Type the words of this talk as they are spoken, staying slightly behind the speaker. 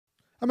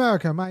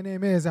America. My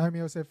name is Ahmed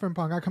Yosef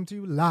Frimpong. I come to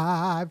you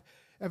live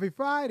every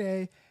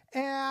Friday.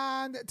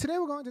 And today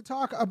we're going to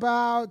talk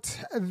about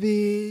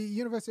the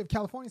University of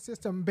California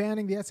system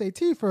banning the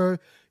SAT for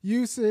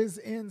uses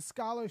in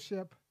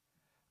scholarship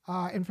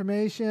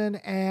information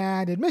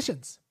and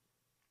admissions.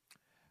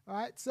 All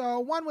right, so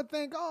one would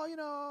think,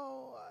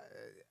 the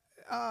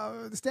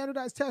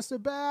standardized tests are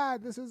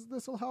bad.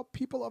 This will help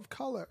people of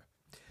color.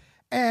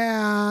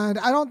 And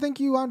I don't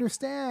think you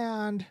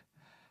understand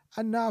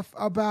enough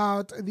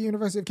about the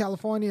University of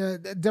California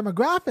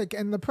demographic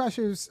and the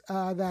pressures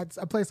that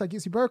a place like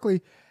UC Berkeley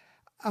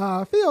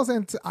feels.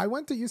 And I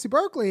went to UC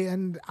Berkeley,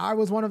 and I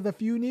was one of the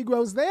few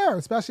Negroes there,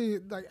 especially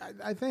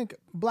I think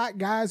black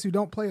guys who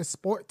don't play a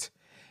sport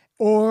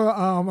or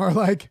are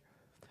like,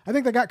 I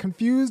think they got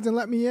confused and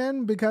let me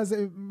in because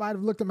they might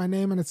have looked at my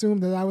name and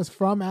assumed that I was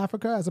from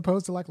Africa as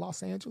opposed to like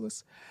Los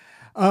Angeles.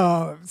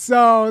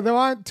 So there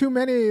aren't too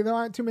many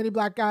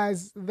black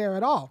guys there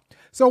at all.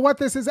 So what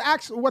there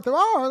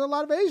are a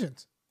lot of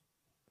Asians,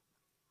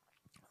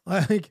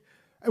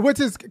 which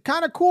is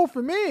kind of cool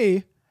for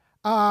me,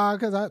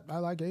 because I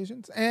like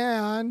Asians,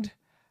 and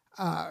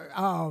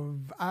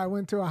I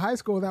went to a high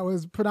school that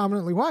was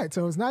predominantly white,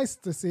 so it was nice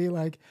to see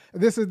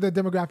this is the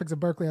demographics of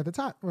Berkeley at the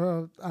time.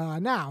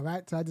 Now,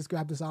 right? So I just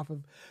grabbed this off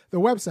of the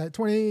website: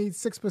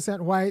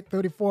 26% white,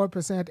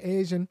 34%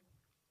 Asian.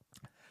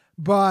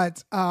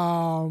 But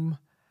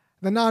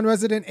the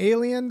non-resident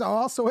alien are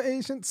also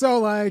Asian.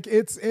 So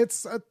it's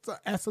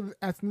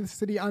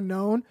ethnicity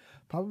unknown,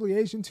 probably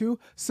Asian too.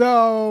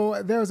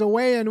 So there's a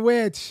way in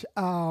which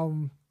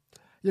you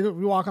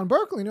walk on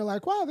Berkeley and you're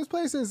like, wow, this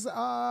place is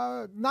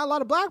not a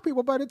lot of black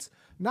people, but it's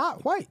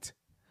not white.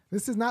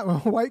 This is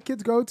not white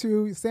kids go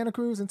to Santa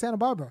Cruz and Santa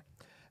Barbara.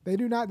 They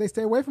do not. They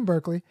stay away from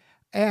Berkeley,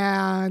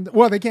 and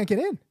they can't get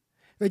in.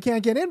 They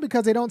can't get in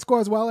because they don't score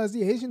as well as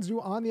the Asians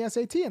do on the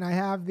SAT. And I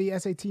have the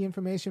SAT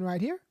information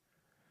right here.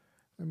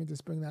 Let me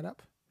just bring that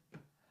up.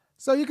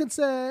 So you could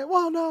say,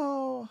 well,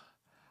 no,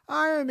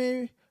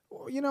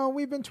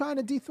 we've been trying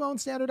to dethrone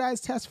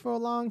standardized tests for a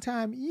long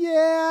time.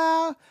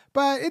 Yeah,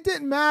 but it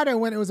didn't matter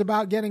when it was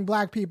about getting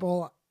black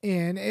people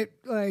in.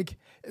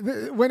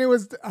 When it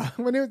was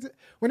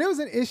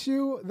an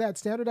issue that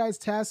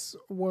standardized tests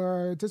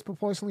were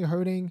disproportionately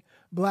hurting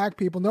black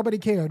people, nobody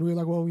cared. We were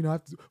like, well,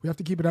 we have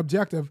to keep it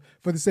objective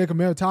for the sake of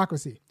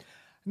meritocracy.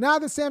 Now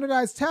the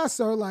standardized tests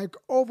are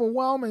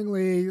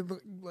overwhelmingly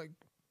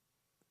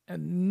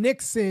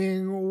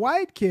nixing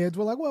white kids.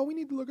 We're like, well, we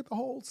need to look at the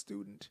whole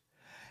student.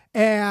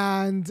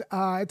 And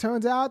it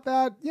turns out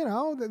that,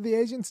 the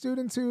Asian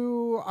students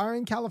who are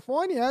in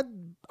California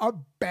are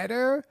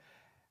better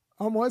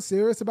or more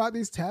serious about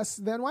these tests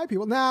than white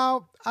people.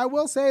 Now, I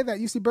will say that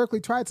UC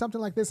Berkeley tried something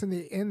like this in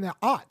the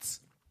aughts.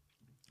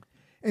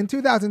 In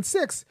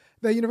 2006,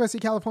 the University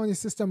of California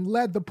system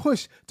led the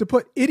push to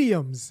put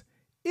idioms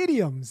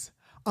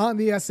on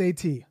the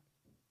SAT,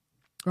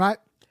 right?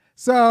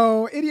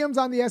 So idioms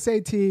on the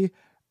SAT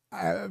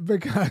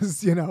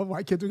because,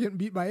 white kids were getting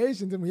beat by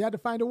Asians and we had to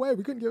find a way.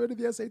 We couldn't get rid of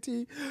the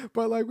SAT,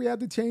 but we had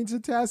to change the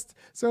test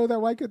so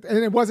that white kids, and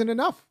it wasn't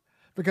enough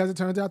because it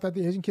turns out that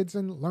the Asian kids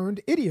then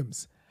learned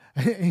idioms.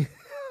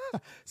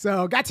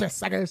 So gotcha,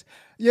 suckers.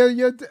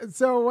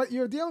 So what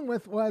you're dealing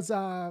with was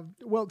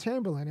Wilt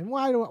Chamberlain. And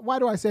why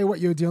do I say what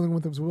you're dealing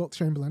with was Wilt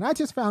Chamberlain? I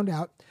just found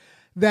out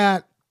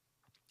that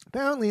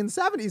apparently in the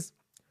 70s,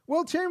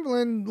 Wilt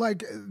Chamberlain,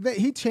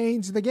 he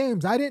changed the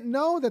games. I didn't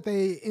know that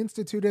they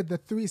instituted the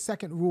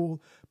 3-second rule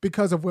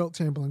because of Wilt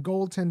Chamberlain,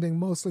 goaltending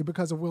mostly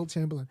because of Wilt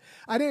Chamberlain.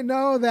 I didn't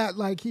know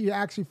that he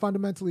actually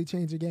fundamentally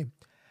changed the game.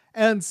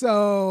 And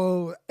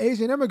so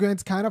Asian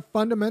immigrants kind of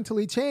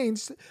fundamentally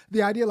changed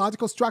the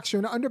ideological structure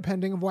and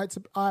underpinning of white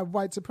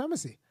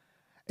supremacy.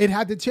 It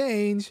had to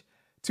change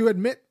to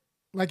admit,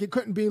 it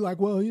couldn't be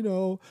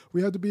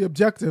we have to be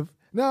objective.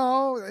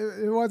 No,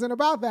 it wasn't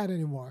about that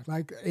anymore.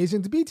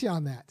 Asians beat you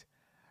on that.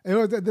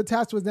 The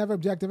test was never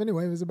objective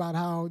anyway. It was about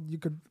how you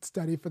could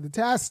study for the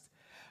test.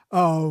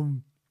 I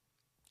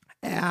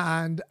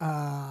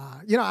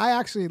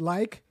actually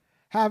like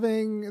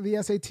having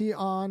the SAT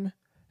on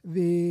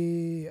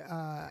the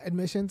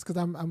admissions because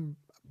I'm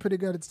pretty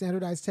good at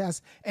standardized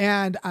tests,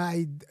 and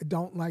I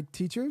don't like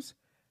teachers.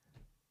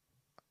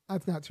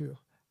 That's not true.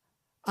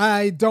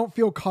 I don't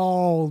feel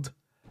called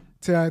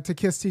to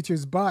kiss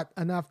teachers' butt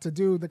enough to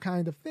do the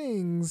kind of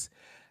things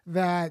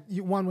that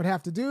one would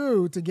have to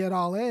do to get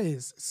all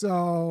A's.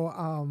 So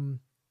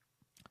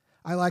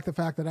I like the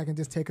fact that I can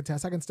just take a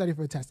test. I can study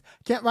for a test.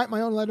 I can't write my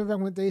own letter of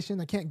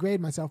recommendation. I can't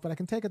grade myself, but I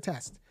can take a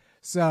test.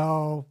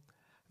 So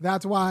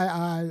that's why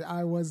I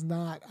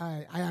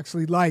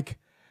actually like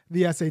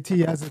the SAT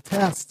as a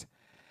test.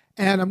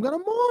 And I'm going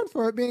to mourn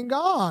for it being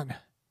gone.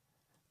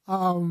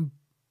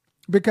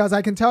 Because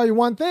I can tell you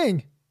one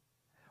thing.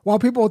 While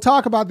people will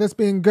talk about this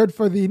being good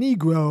for the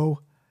Negro,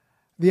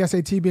 the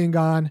SAT being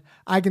gone,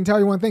 I can tell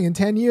you one thing. In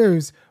 10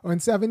 years or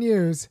in 7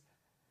 years,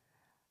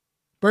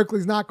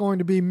 Berkeley's not going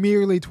to be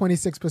merely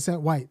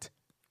 26% white.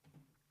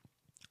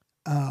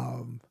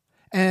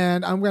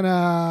 And I'm going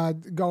to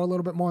go a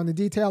little bit more into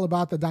detail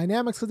about the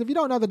dynamics, because if you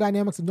don't know the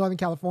dynamics of Northern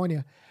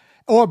California,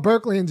 or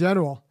Berkeley in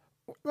general,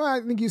 well,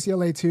 I think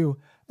UCLA too,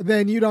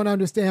 then you don't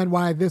understand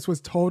why this was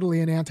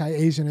totally an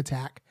anti-Asian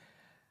attack.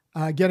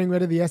 Getting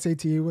rid of the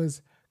SAT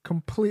was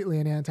completely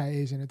an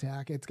anti-Asian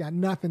attack. It's got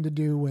nothing to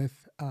do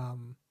with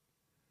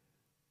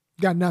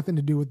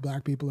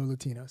black people or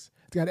Latinos.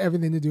 It's got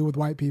everything to do with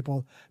white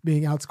people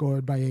being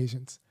outscored by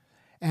Asians.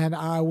 And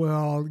I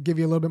will give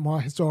you a little bit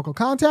more historical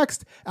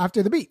context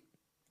after the beat.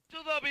 To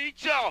the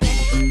beat, y'all.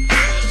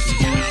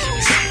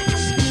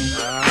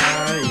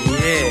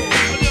 Yeah.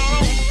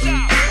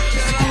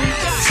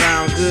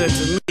 Sound good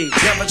to me.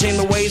 Never change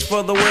the ways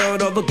for the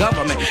world or the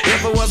government.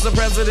 If I was the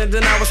president,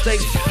 then I would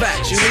state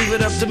facts. You leave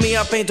it up to me,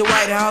 I paint the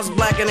White House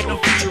black and it can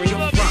feature in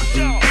your front.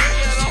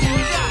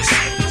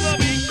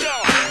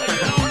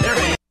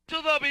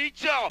 To the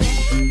beat, y'all.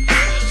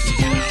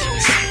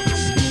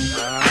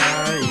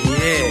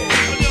 Yeah.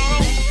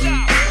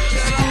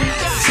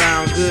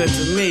 Sound good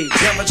to me.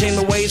 Never change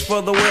the ways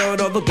for the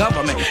world or the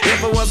government.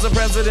 If I was the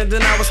president,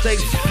 then I would state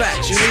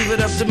facts. You leave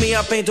it up to me,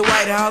 I paint the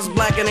White House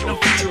black and it can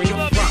feature in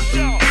your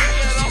front.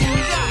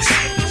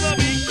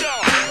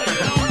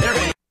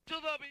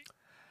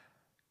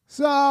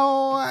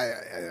 So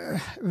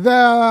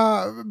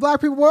the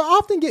black people will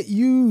often get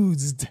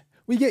used.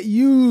 We get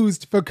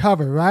used for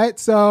cover, right?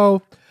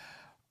 So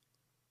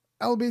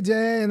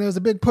LBJ, and there's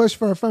a big push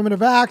for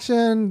affirmative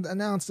action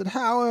announced at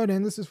Howard,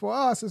 and this is for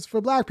us, it's for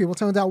black people.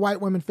 Turns out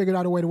white women figured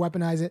out a way to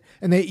weaponize it,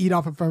 and they eat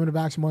off affirmative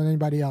action more than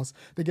anybody else.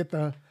 They get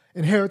the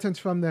inheritance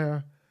from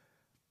their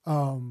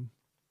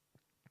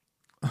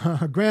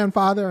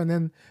grandfather, and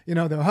then, you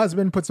know, their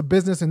husband puts a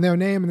business in their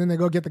name, and then they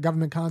go get the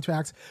government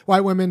contracts.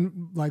 White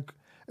women, like,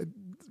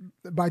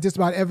 by just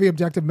about every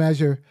objective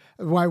measure,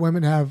 white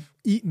women have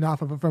eaten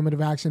off of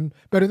affirmative action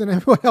better than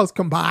everyone else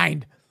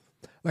combined.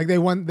 Like, they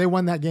won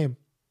that game.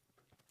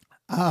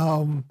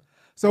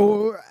 So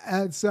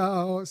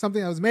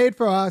something that was made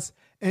for us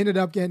ended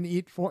up getting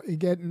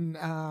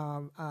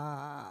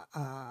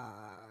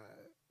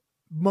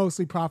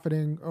mostly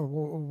profiting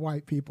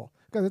white people,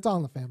 because it's all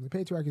in the family.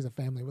 Patriarchy is a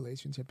family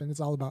relationship, and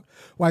it's all about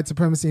white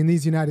supremacy in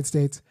these United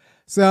States.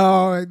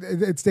 So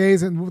it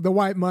stays, and the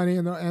white money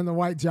and the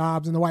white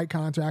jobs and the white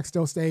contracts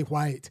still stay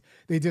white.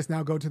 They just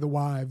now go to the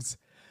wives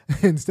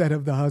instead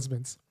of the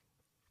husbands.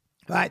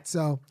 Right.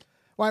 So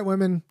white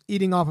women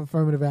eating off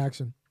affirmative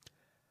action.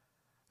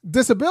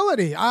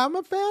 Disability. I'm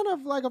a fan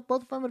of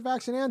both affirmative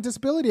action and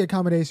disability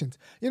accommodations.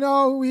 You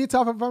know, we eat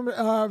off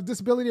of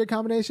disability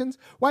accommodations.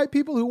 White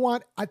people who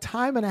want a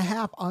time and a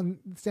half on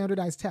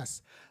standardized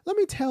tests. Let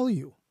me tell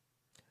you,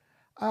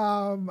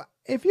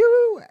 if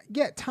you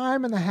get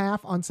time and a half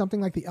on something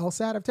like the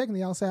LSAT, I've taken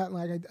the LSAT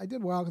and I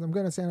did well because I'm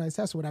good at standardized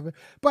tests or whatever.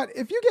 But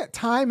if you get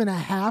time and a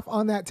half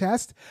on that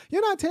test,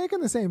 you're not taking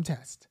the same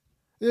test.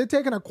 They're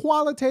taking a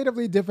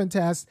qualitatively different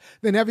test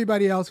than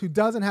everybody else who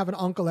doesn't have an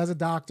uncle as a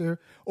doctor,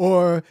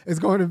 or is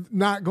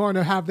not going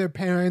to have their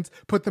parents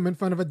put them in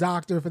front of a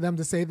doctor for them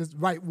to say the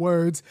right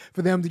words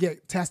for them to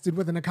get tested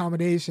with an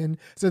accommodation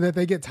so that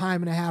they get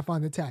time and a half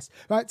on the test.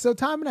 Right? So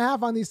time and a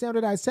half on these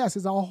standardized tests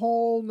is a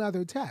whole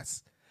nother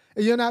test.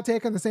 You're not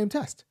taking the same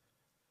test.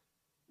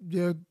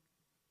 You're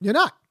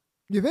not.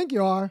 You think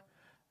you are.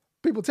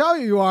 People tell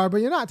you are, but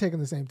you're not taking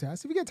the same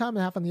test. If you get time and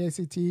a half on the ACT,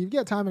 if you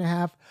get time and a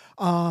half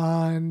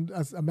on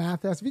a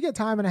math test, if you get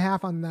time and a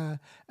half on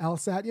the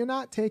LSAT, you're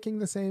not taking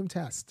the same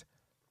test,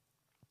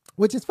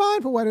 which is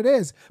fine for what it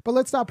is. But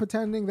let's stop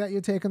pretending that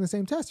you're taking the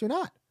same test. You're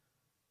not.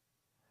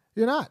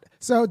 You're not.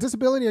 So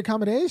disability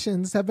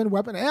accommodations have been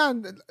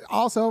and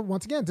also,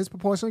 once again,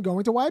 disproportionately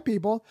going to white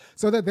people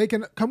so that they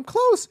can come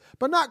close,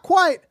 but not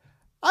quite.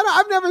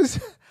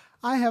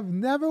 I have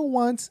never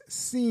once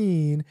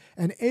seen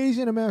an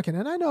Asian American,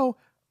 and I know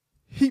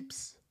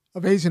heaps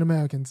of Asian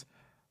Americans,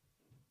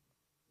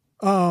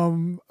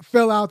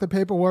 fill out the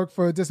paperwork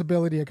for a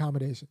disability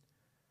accommodation.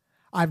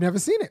 I've never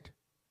seen it.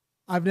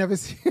 I've never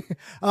seen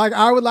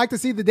I would like to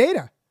see the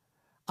data.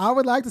 I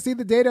would like to see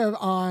the data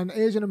on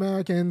Asian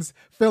Americans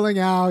filling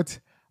out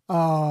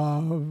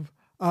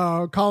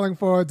calling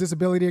for a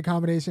disability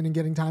accommodation and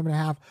getting time and a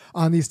half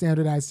on these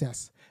standardized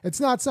tests. It's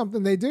not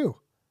something they do.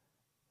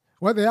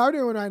 What they are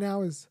doing right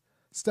now is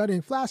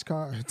studying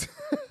flashcards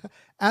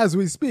as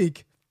we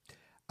speak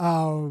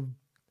for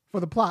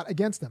the plot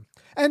against them.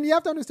 And you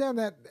have to understand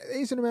that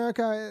Asian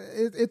America,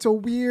 it's a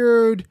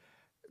weird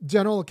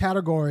general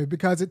category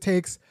because it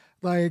takes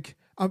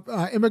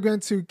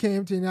immigrants who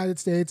came to the United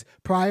States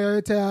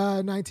prior to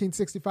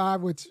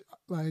 1965, which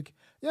we're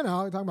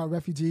talking about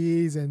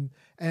refugees and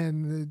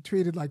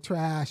treated like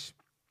trash,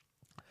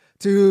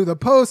 to the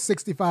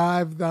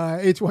post-65, the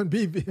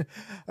H-1B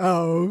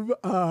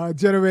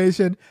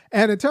generation.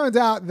 And it turns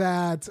out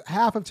that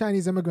half of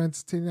Chinese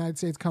immigrants to the United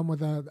States come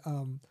with a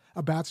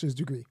bachelor's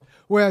degree,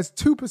 whereas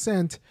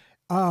 2%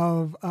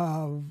 of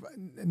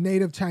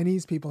native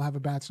Chinese people have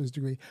a bachelor's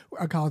degree,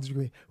 a college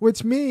degree,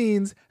 which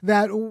means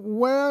that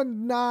we're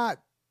not,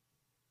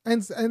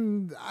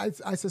 and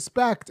I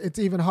suspect it's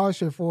even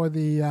harsher for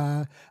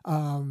the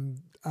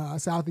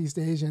Southeast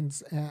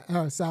Asians,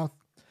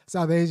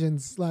 South Asian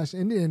 /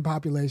 Indian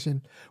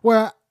population,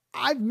 where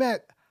I've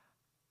met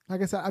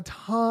like I said, a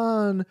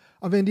ton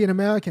of Indian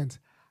Americans.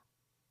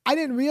 I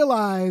didn't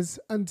realize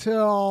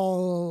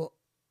until,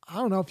 I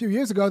don't know, a few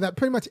years ago that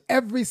pretty much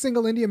every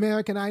single Indian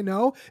American I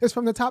know is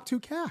from the top 2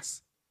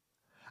 castes.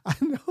 I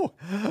know.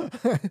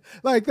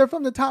 Like, they're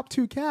from the top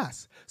 2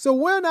 castes. So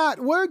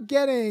we're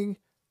getting,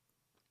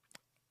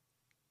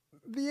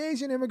 the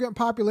Asian immigrant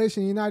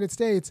population in the United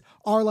States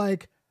are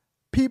like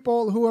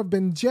people who have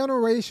been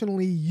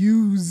generationally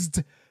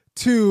used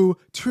to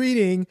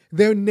treating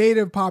their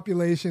native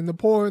population, the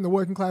poor and the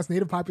working class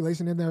native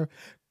population in their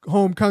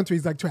home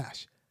countries, like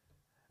trash.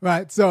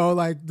 Right? So,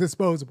 like,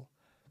 disposable.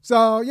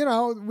 So,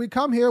 we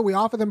come here, we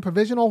offer them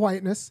provisional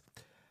whiteness.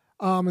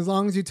 As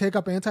long as you take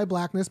up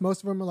anti-blackness.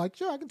 Most of them are like,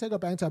 sure, I can take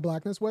up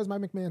anti-blackness. Where's my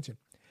McMansion?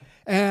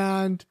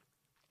 And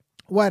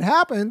what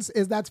happens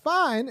is that's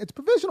fine. It's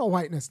provisional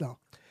whiteness, though.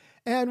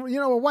 And,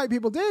 what white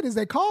people did is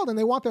they called and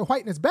they want their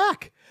whiteness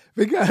back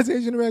because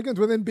Asian Americans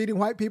were then beating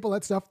white people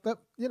at stuff that,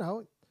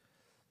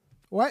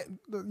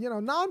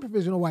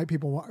 non-provisional white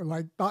people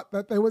like thought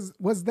that there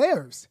was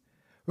theirs.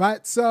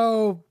 Right?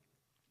 So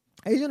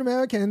Asian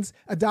Americans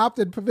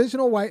adopted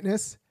provisional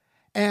whiteness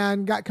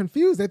and got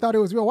confused. They thought it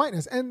was real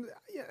whiteness. And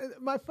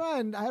I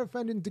had a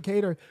friend in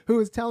Decatur who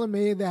was telling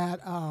me that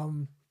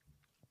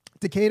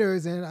Decatur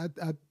is in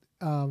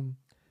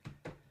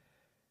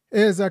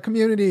a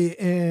community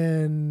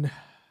in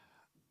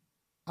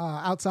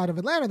outside of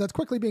Atlanta that's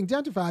quickly being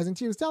gentrified. And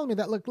she was telling me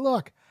that,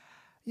 look,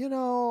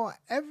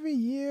 every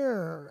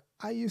year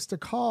I used to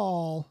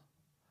call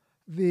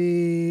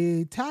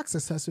the tax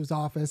assessor's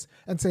office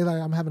and say,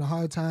 like, I'm having a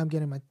hard time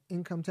getting my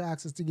income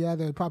taxes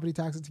together, property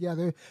taxes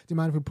together. Do you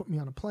mind if we put me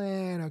on a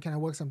plan, or can I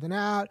work something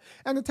out?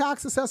 And the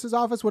tax assessor's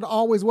office would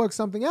always work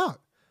something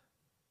out.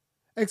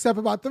 Except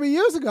about 3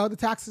 years ago, the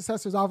tax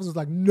assessor's office was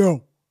like,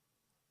 no,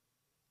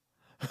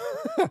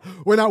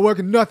 we're not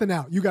working nothing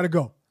out. You got to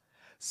go.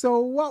 So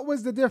what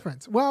was the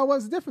difference? Well,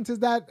 the difference is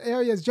that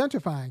area is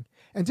gentrifying,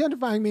 and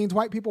gentrifying means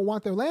white people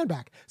want their land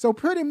back. So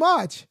pretty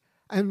much,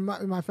 and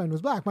my friend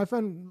was black. My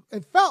friend,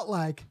 it felt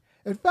like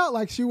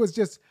she was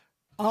just,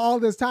 all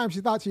this time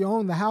she thought she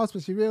owned the house,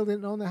 but she really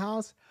didn't own the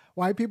house.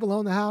 White people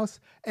own the house,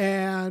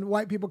 and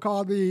white people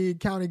called the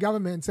county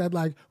government and said,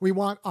 like, we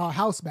want our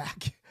house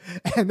back.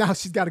 And now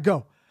she's got to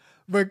go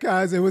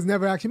because it was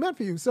never actually meant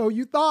for you. So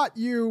you thought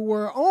you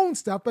were owned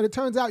stuff, but it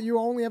turns out you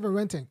were only ever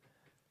renting.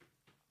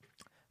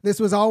 This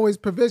was always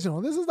provisional.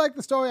 This is like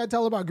the story I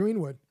tell about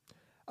Greenwood,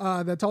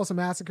 the Tulsa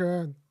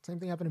massacre. Same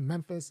thing happened in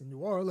Memphis and New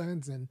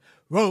Orleans, and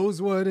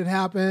Rosewood had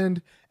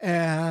happened.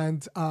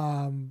 And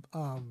when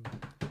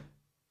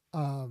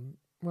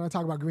I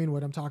talk about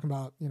Greenwood, I'm talking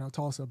about,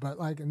 Tulsa. But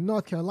like in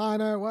North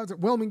Carolina, what was it?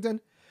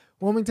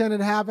 Wilmington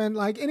had happened.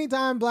 Like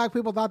anytime black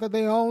people thought that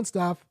they owned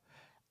stuff,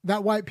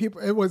 that white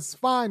people, it was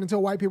fine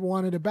until white people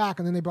wanted it back,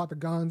 and then they brought the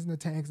guns and the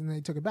tanks and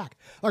they took it back.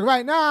 Like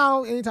right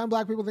now, anytime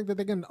black people think that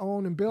they can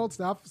own and build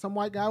stuff, some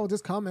white guy will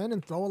just come in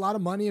and throw a lot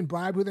of money and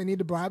bribe who they need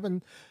to bribe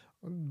and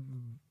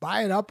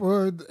buy it up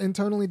or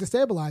internally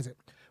destabilize it.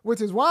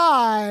 Which is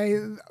why,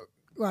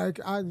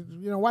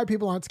 white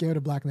people aren't scared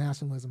of black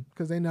nationalism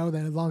because they know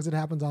that as long as it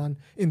happens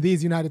in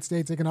these United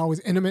States, they can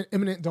always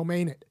eminent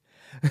domain it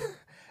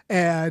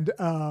and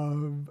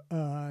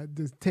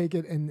just take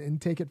it and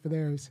take it for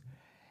theirs.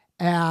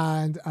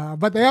 And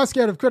but they are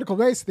scared of critical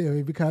race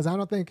theory because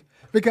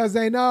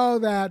they know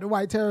that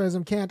white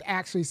terrorism can't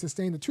actually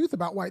sustain the truth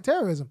about white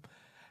terrorism.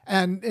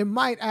 And it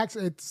might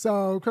actually,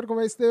 so critical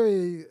race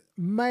theory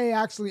may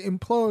actually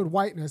implode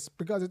whiteness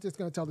because it's just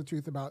going to tell the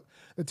truth about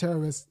the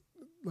terrorist,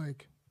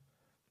 like,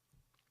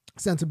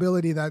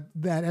 sensibility that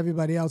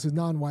everybody else who's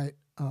non-white,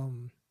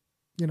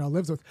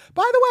 lives with.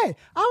 By the way,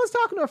 I was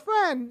talking to a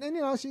friend,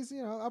 and, she's,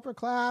 upper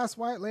class,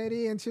 white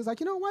lady, and she was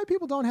like, white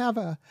people don't have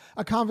a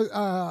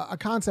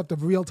concept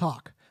of real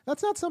talk.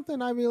 That's not something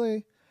we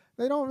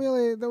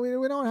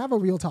don't have a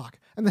real talk.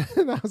 And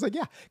then I was like,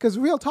 yeah, because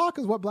real talk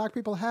is what black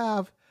people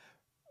have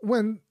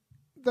when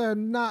they're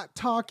not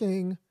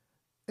talking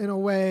in a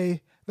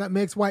way that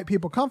makes white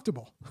people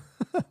comfortable.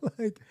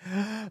 like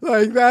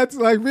that's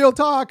like real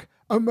talk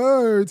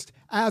emerged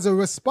as a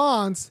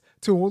response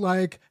to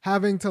like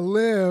having to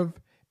live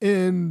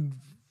in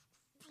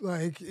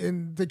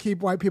to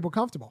keep white people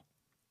comfortable.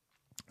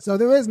 So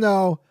there is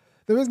no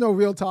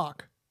real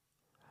talk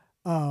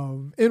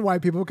in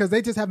white people because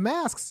they just have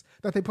masks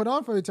that they put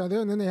on for each other,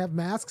 and then they have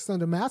masks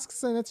under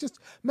masks, and it's just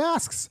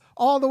masks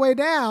all the way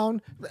down.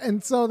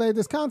 And so they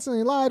just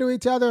constantly lie to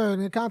each other,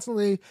 and they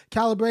constantly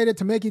calibrate it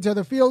to make each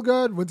other feel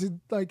good, which is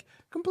like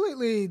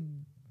completely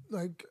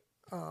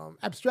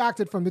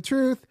abstracted from the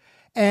truth.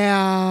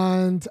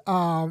 And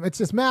it's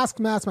just mask.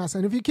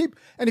 And if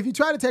you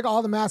try to take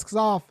all the masks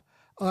off,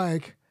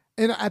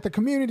 at the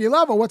community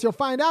level, what you'll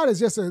find out is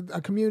just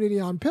a community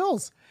on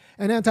pills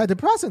and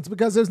antidepressants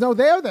because there's no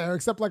there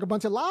except like a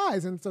bunch of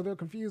lies. And so they're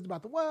confused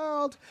about the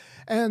world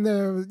and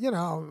they're,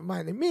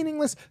 might be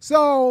meaningless.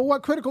 So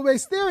what critical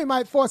race theory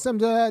might force them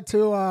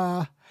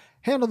to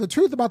handle the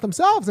truth about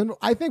themselves. And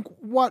I think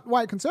what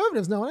white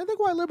conservatives know, and I think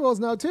white liberals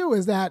know too,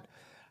 is that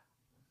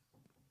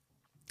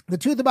the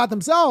truth about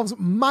themselves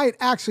might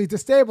actually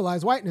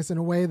destabilize whiteness in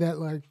a way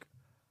that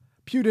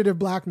putative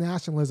black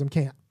nationalism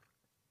can't.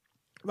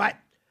 Right.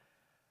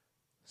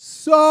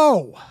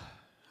 So,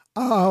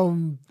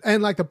 and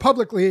like the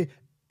publicly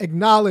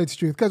acknowledged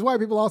truth, because white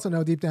people also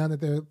know deep down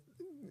that they're,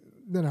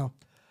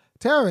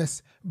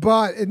 terrorists,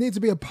 but it needs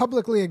to be a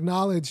publicly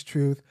acknowledged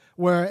truth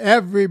where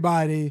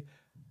everybody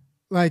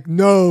like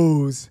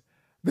knows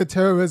the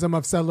terrorism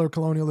of settler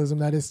colonialism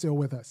that is still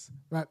with us,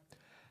 right?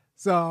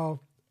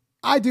 So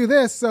I do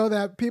this so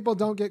that people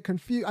don't get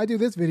confused. I do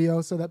this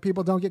video so that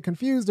people don't get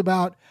confused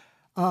about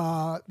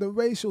the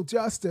racial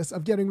justice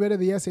of getting rid of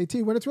the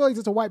SAT when it's really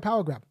just a white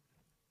power grab.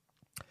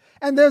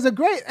 And there's a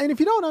great, and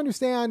if you don't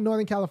understand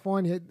Northern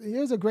California,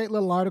 here's a great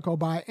little article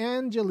by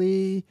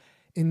Anjali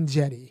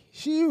Enjeti.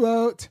 She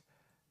wrote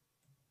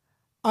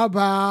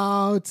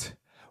about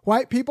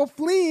white people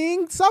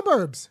fleeing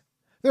suburbs.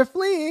 They're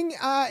fleeing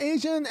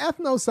Asian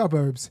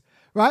ethno-suburbs,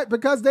 right?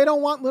 Because they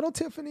don't want little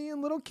Tiffany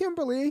and little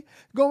Kimberly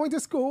going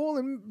to school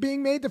and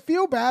being made to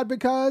feel bad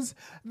because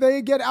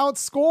they get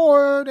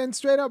outscored and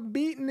straight up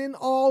beaten in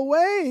all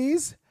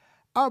ways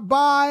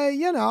by,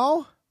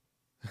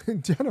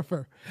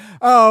 Jennifer.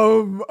 They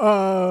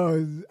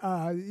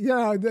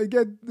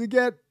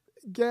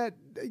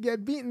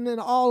get beaten in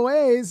all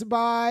ways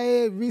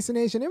by recent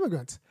Asian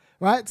immigrants,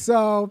 right?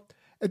 So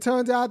it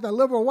turns out that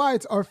liberal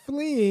whites are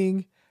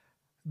fleeing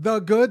the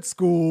good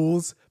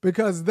schools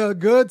because the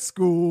good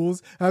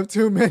schools have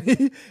too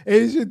many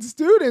Asian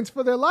students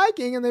for their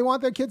liking and they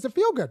want their kids to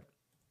feel good.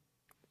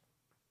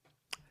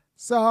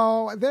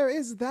 So there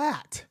is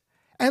that.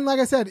 And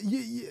like I said,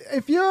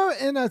 if you're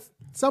in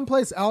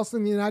someplace else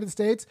in the United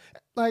States,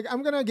 like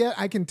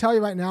I can tell you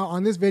right now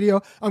on this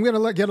video, I'm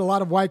going to get a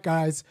lot of white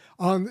guys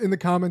in the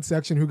comment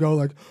section who go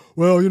like,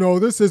 well,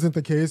 this isn't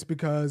the case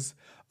because,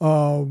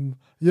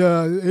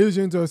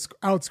 Asians are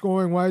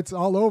outscoring whites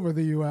all over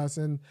the U.S.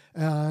 and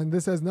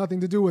this has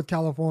nothing to do with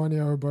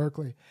California or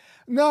Berkeley.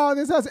 No,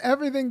 this has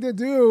everything to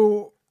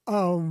do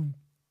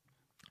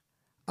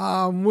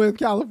with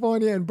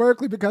California and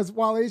Berkeley because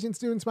while Asian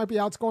students might be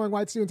outscoring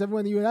white students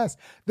everywhere in the U.S.,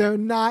 they're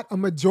not a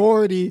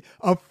majority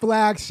of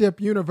flagship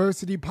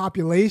university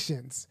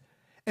populations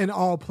in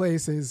all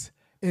places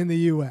in the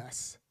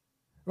U.S.,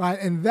 right?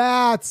 And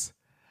that's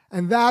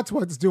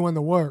what's doing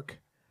the work.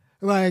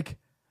 Like,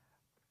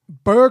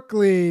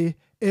 Berkeley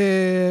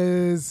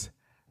is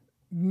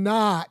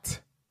not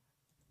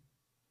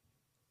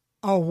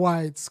a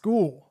white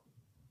school,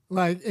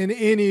 like in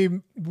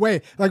any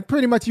way. Like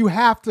pretty much you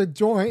have to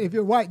join. If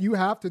you're white, you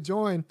have to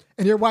join.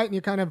 And you're white and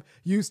you're kind of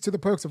used to the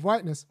perks of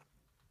whiteness.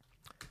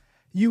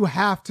 You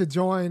have to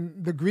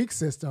join the Greek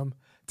system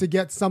to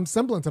get some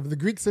semblance of it. The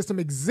Greek system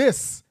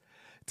exists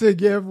to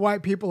give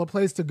white people a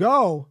place to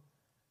go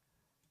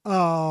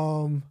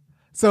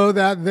so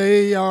that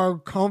they are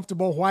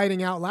comfortable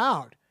whiting out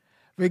loud.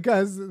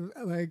 Because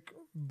like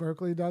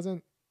Berkeley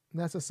doesn't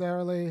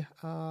necessarily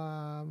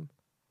do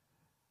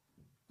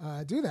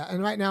that.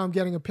 And right now I'm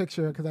getting a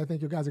picture because I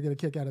think you guys are getting a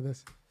kick out of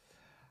this.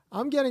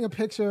 I'm getting a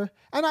picture,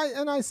 and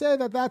I say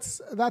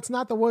that's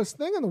not the worst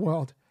thing in the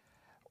world.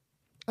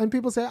 And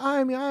people say,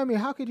 Amy,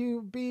 how could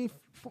you be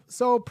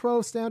so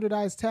pro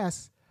standardized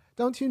tests?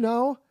 Don't you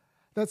know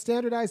that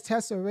standardized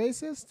tests are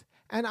racist?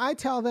 And I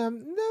tell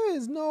them, there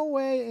is no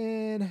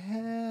way in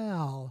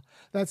hell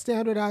that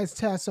standardized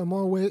tests are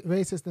more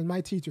racist than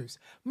my teachers.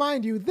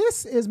 Mind you,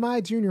 this is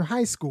my junior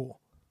high school.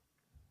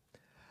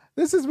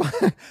 This is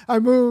why I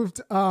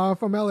moved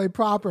from LA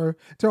proper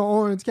to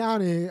Orange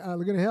County,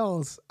 Laguna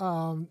Hills,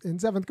 in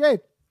 7th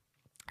grade.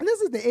 And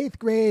this is the 8th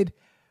grade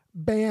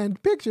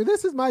band picture.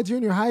 This is my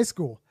junior high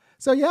school.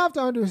 So you have to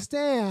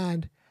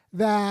understand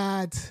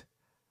that,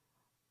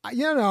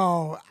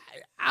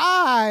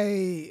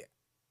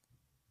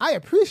 I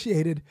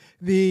appreciated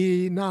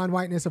the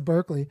non-whiteness of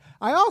Berkeley.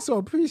 I also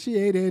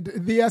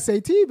appreciated the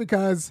SAT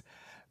because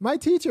my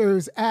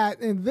teachers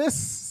in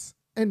this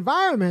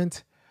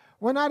environment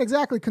were not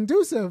exactly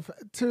conducive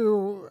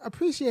to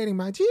appreciating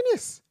my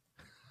genius.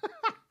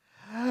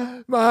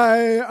 I'm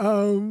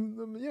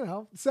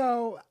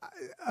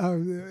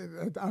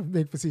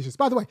being facetious.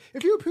 By the way,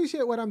 if you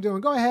appreciate what I'm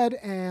doing, go ahead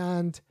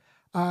and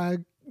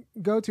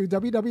go to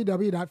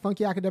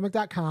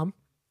www.funkyacademic.com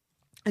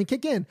and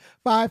kick in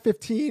 $5,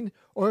 $15,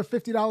 or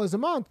 $50 a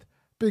month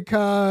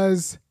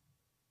because,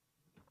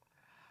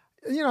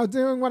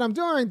 doing what I'm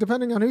doing,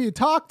 depending on who you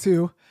talk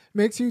to,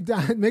 makes me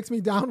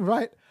down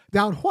white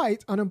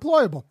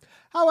unemployable.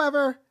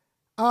 However,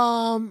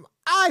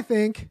 I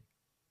think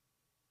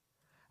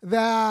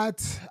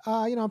that,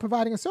 I'm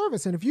providing a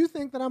service. And if you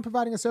think that I'm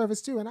providing a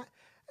service too,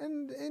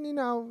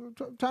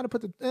 trying to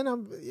put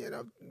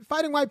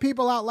fighting white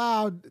people out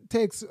loud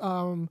takes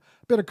a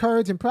bit of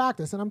courage and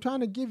practice. And I'm trying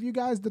to give you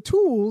guys the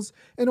tools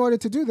in order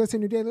to do this in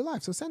your daily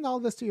life. So send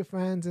all this to your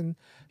friends and,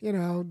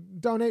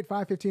 donate $5,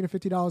 $15, or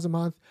 $50 a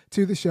month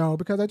to the show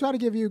because I try to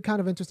give you kind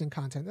of interesting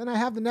content. And I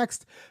have the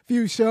next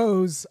few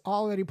shows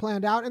already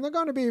planned out and they're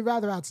going to be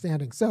rather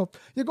outstanding. So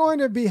you're going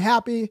to be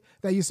happy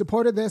that you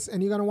supported this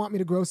and you're going to want me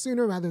to grow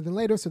sooner rather than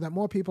later so that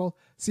more people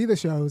see the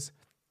shows.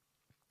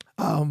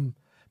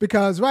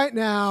 Because right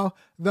now,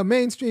 the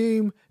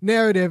mainstream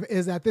narrative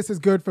is that this is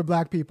good for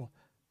black people.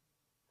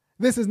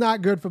 This is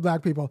not good for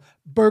black people.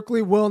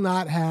 Berkeley will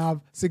not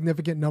have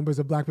significant numbers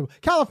of black people.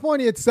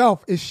 California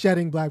itself is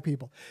shedding black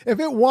people. If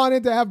it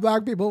wanted to have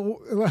black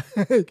people,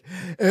 like,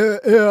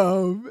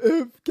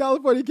 if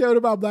California cared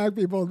about black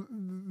people,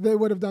 they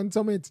would have done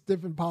so much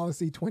different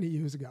policy 20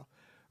 years ago,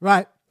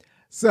 right?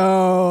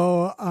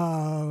 So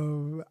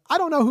I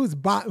don't know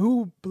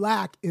who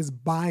black is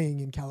buying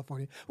in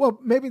California. Well,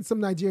 maybe some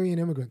Nigerian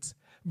immigrants,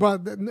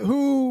 but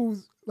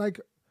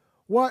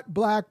what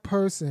black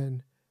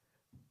person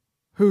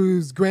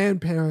whose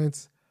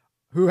grandparents,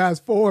 who has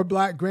 4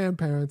 black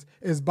grandparents,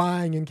 is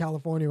buying in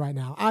California right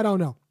now? I don't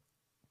know.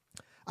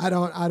 I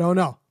don't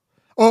know.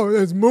 Or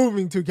is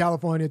moving to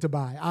California to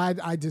buy.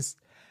 I just,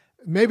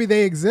 maybe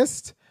they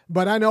exist,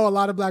 but I know a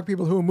lot of black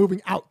people who are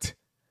moving out.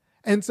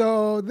 And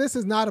so this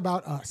is not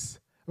about us,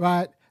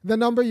 right? The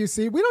number you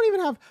see, we don't even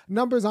have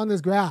numbers on this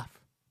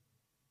graph.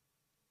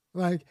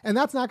 And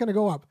that's not going to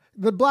go up.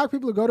 The black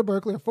people who go to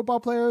Berkeley are football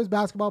players,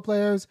 basketball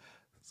players,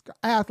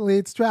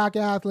 athletes, track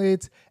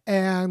athletes,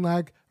 and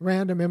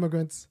random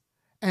immigrants,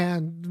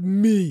 and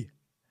me.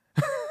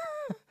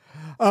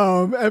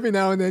 Every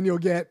now and then you'll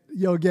get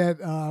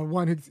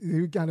one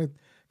who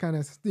kind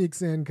of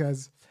sneaks in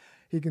because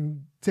he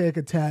can take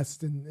a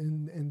test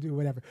and do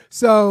whatever.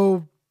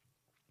 So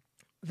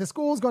the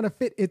school's going to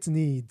fit its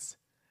needs.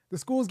 The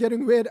school's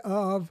getting rid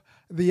of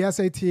the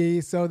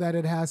SAT so that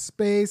it has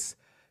space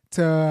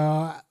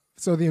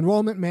so the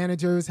enrollment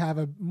managers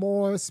have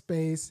more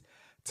space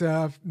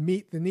to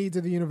meet the needs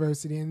of the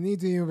university. And the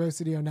needs of the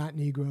university are not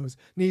Negroes.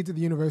 Needs of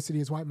the university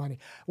is white money.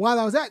 While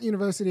I was at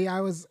university,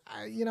 I was,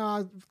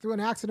 through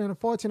an accident of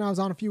fortune, I was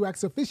on a few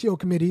ex officio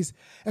committees.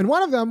 And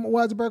one of them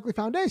was the Berkeley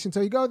Foundation.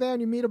 So you go there and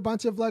you meet a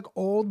bunch of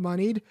old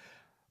moneyed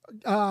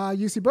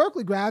UC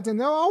Berkeley grads, and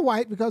they're all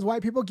white because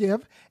white people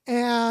give,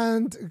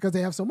 and because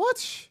they have so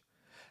much.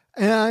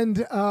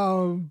 And,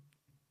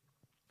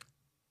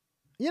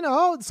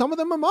 some of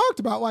them remarked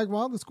about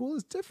the school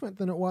is different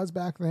than it was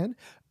back then.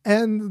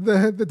 And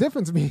the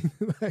difference being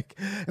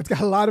it's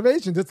got a lot of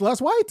Asians. It's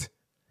less white.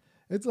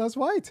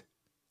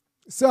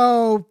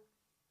 So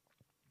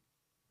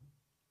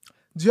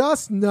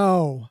just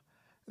know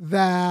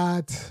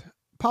that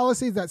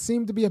policies that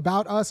seem to be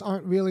about us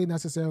aren't really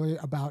necessarily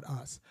about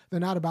us. They're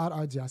not about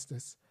our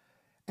justice.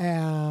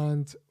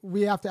 And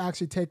we have to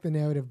actually take the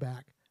narrative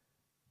back,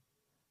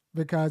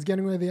 because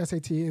getting rid of the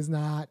SAT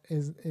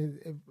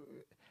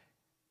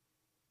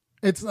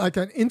it's like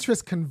an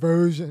interest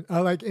conversion,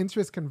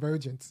 interest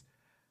convergence.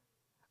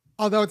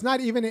 Although it's not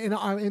even in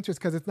our interest,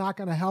 because it's not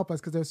going to help us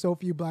because there's so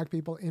few black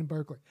people in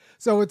Berkeley.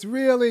 So it's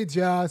really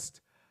just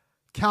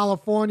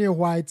California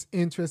whites'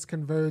 interests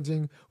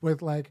converging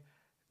with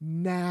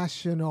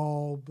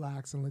national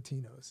blacks and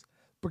Latinos,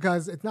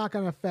 because it's not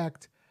going to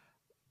affect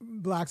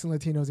blacks and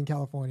Latinos in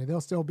California.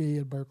 They'll still be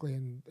in Berkeley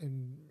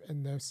in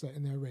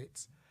their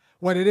rates.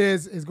 What it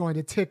is going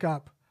to tick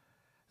up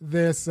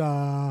this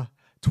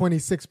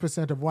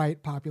 26% of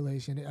white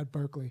population at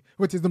Berkeley,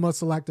 which is the most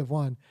selective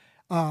one.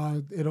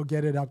 It'll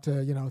get it up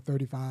to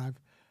 35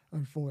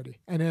 and 40,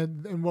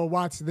 and we'll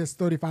watch this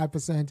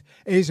 35%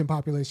 Asian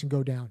population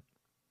go down,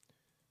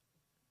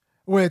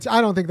 which I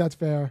don't think that's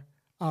fair.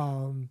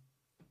 And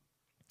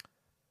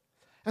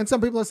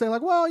some people will say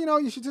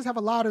you should just have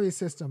a lottery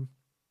system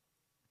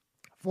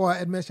for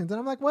admissions. And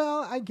I'm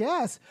well, I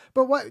guess,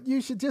 but what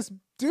you should just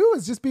do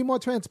is just be more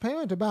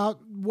transparent about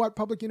what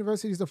public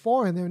universities are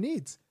for and their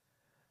needs.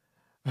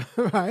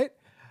 Right?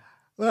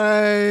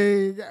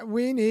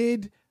 We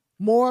need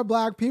more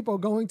black people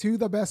going to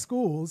the best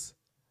schools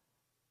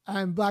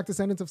and black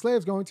descendants of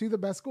slaves going to the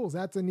best schools.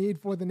 That's a need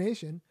for the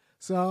nation.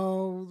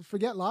 So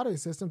forget lottery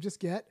system. Just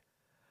get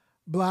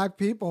black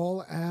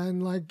people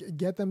and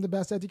get them the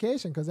best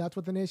education, because that's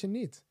what the nation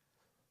needs.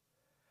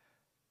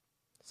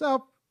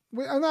 So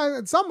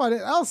somebody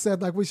else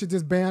said we should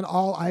just ban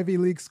all Ivy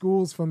League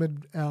schools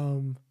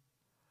from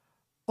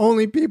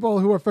only people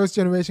who are first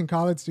generation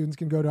college students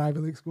can go to Ivy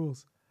League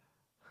schools.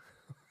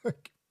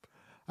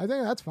 I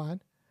think that's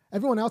fine.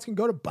 Everyone else can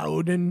go to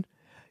Bowdoin.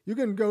 You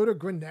can go to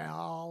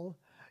Grinnell.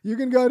 You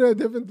can go to a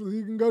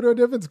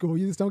different school.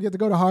 You just don't get to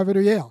go to Harvard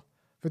or Yale.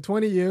 For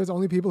 20 years,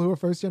 only people who are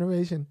first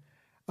generation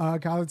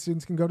college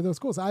students can go to those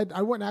schools. I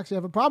wouldn't actually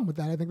have a problem with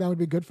that. I think that would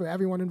be good for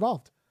everyone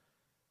involved.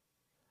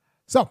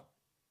 So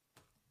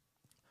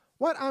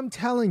what I'm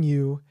telling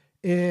you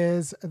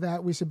is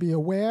that we should be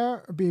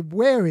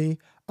wary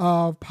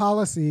of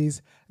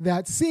policies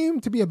that seem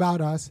to be about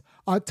us,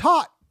 are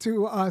taught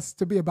to us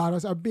to be about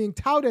us, are being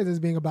touted as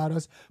being about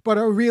us, but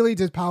are really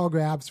just power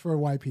grabs for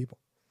white people.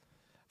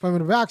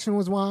 Affirmative action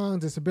was one,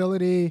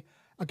 disability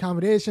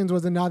accommodations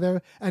was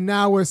another, and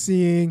now we're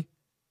seeing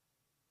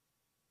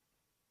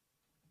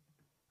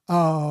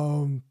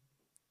the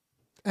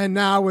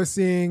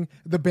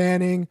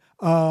banning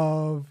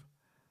of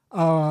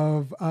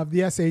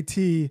the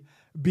SAT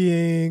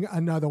being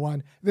another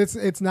one.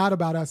 It's not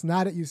about us,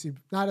 not at UC,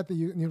 not at the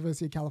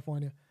University of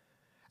California.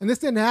 And this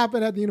didn't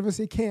happen at the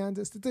University of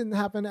Kansas. It didn't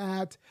happen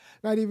at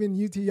not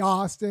even UT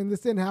Austin.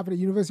 This didn't happen at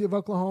University of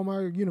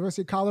Oklahoma,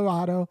 University of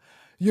Colorado,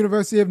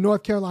 University of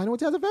North Carolina,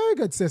 which has a very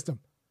good system.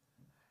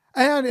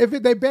 And if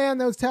they ban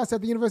those tests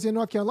at the University of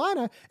North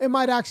Carolina, it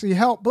might actually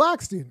help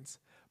black students.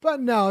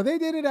 But no, they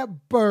did it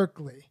at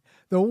Berkeley,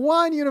 the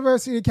one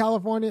university in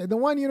California, the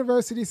one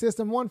university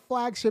system, one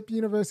flagship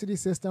university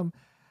system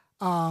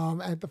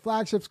at the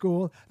flagship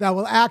school that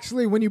will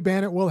actually, when you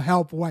ban it, will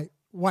help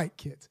white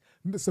kids,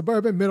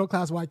 suburban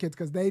middle-class white kids,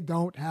 because they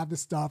don't have the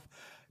stuff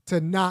to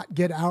not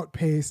get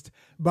outpaced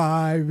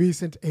by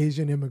recent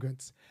Asian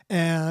immigrants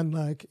and,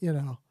 like, you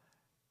know,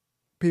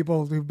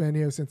 people who've been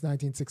here since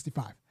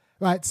 1965,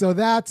 right? So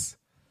that's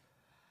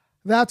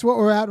what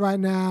we're at right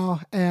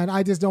now, and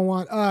I just don't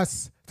want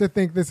us to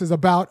think this is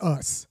about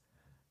us,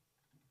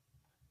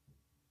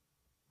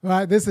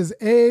 right? This is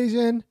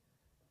Asian.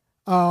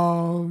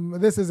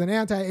 This is an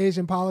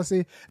anti-Asian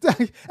policy,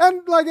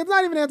 and like it's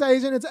not even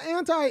anti-Asian; it's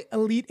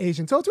anti-elite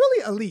Asian. So it's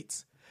really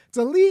elites. It's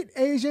elite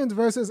Asians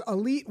versus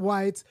elite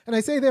whites, and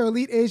I say they're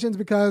elite Asians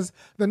because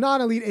the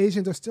non-elite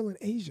Asians are still in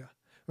Asia,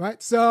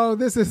 right? So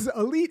this is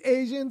elite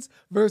Asians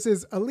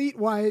versus elite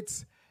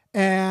whites,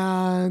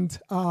 and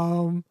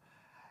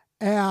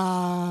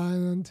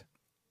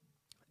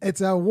it's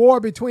a war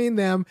between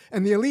them.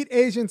 And the elite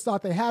Asians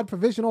thought they had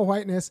provisional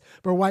whiteness,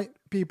 but white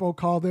people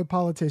called their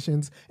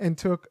politicians and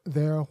took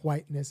their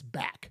whiteness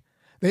back.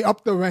 They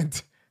upped the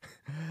rent.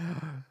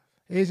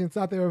 Asians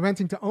thought they were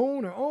renting to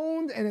own or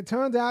owned, and it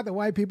turned out that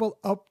white people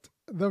upped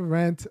the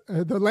rent.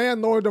 The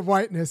landlord of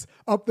whiteness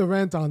upped the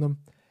rent on them.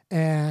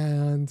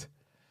 And,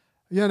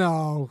 you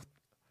know,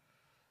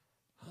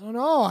 I don't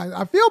know.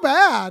 I feel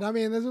bad. I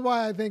mean, this is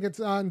why I think it's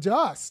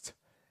unjust.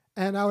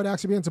 And I would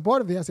actually be in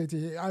support of the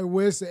SAT. I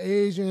wish the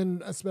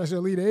Asian, especially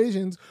elite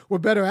Asians, were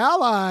better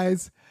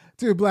allies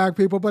to black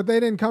people, but they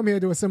didn't come here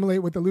to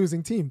assimilate with the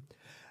losing team.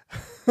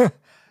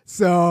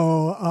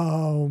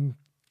 So,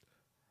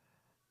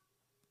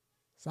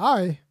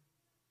 sorry.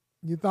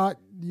 You thought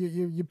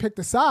you picked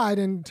a side,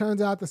 and it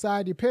turns out the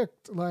side you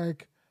picked,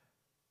 like,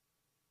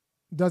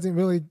 doesn't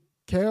really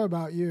care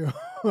about you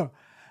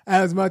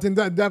as much. And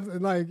definitely,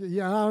 like,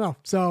 yeah, I don't know.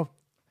 So,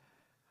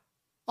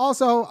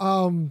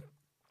 also,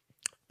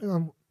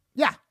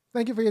 yeah,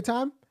 thank you for your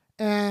time.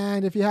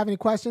 And if you have any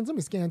questions, let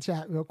me scan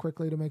chat real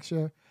quickly to make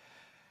sure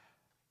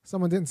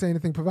someone didn't say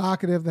anything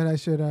provocative that I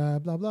should,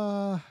 blah,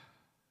 blah.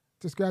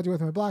 Just graduate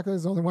with my black.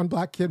 There's only one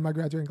black kid in my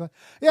graduating class.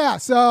 Yeah,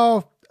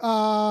 so,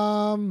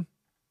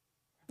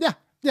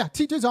 yeah,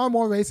 teachers are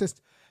more racist.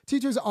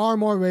 Teachers are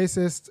more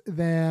racist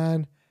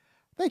than,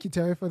 thank you,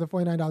 Terry, for the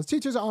 $49.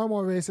 Teachers are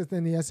more racist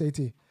than the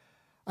SAT.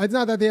 It's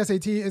not that the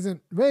SAT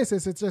isn't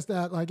racist. It's just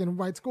that, like, in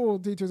white school,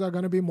 teachers are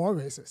going to be more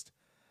racist.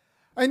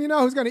 And you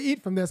know who's going to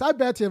eat from this? I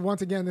bet you,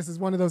 once again, this is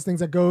one of those things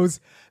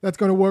that's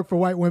going to work for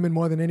white women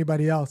more than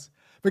anybody else.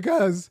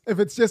 Because if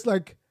it's just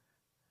like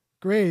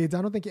grades,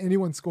 I don't think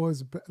anyone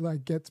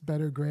gets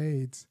better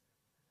grades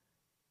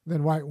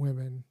than white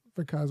women,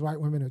 because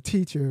white women are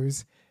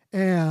teachers.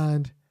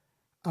 And,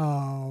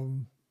 not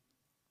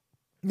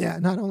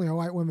only are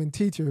white women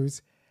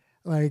teachers,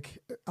 like,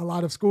 a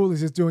lot of school is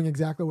just doing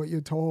exactly what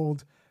you're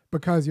told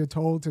because you're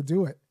told to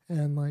do it.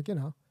 And, like, you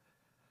know,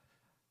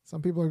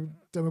 some people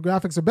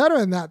demographics are better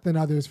in that than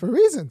others for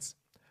reasons,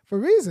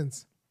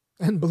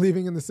 and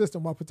believing in the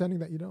system while pretending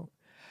that you don't.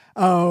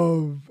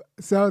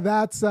 So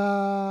that's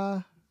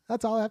all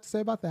I have to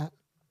say about that.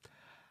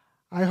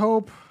 I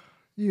hope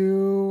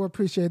you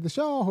appreciate the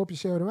show. I hope you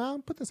share it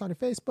around. Put this on your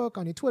Facebook,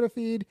 on your Twitter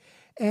feed,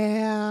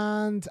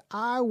 and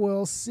I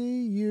will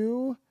see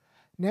you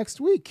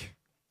next week.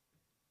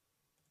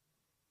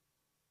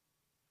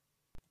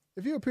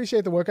 If you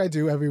appreciate the work I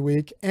do every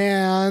week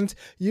and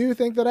you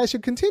think that I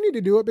should continue to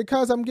do it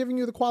because I'm giving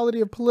you the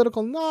quality of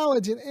political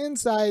knowledge and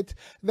insight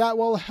that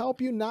will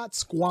help you not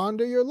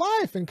squander your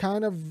life and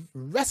kind of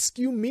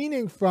rescue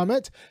meaning from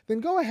it,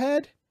 then go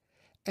ahead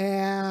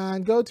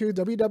and go to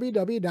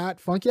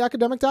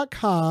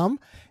www.funkyacademic.com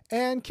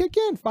and kick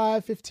in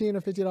 $5, $15,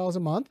 or $50 a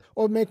month,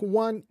 or make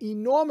one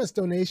enormous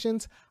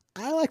donations.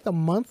 I like the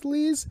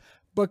monthlies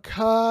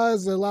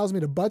because it allows me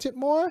to budget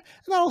more, and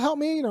that'll help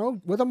me, you know,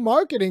 with a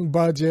marketing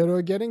budget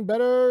or getting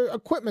better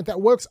equipment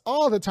that works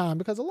all the time.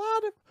 Because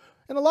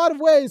in a lot of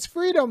ways,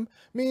 freedom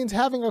means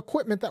having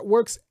equipment that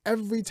works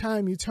every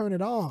time you turn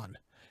it on.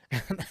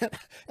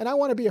 And I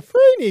want to be a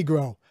free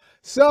Negro.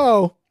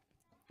 So,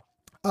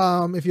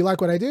 if you like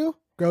what I do,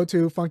 go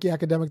to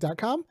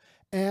funkyacademic.com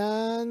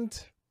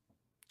and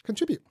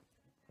contribute.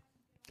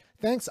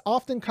 Thanks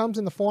often comes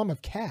in the form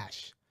of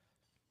cash,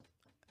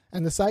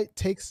 and the site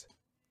takes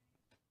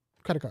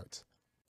credit cards.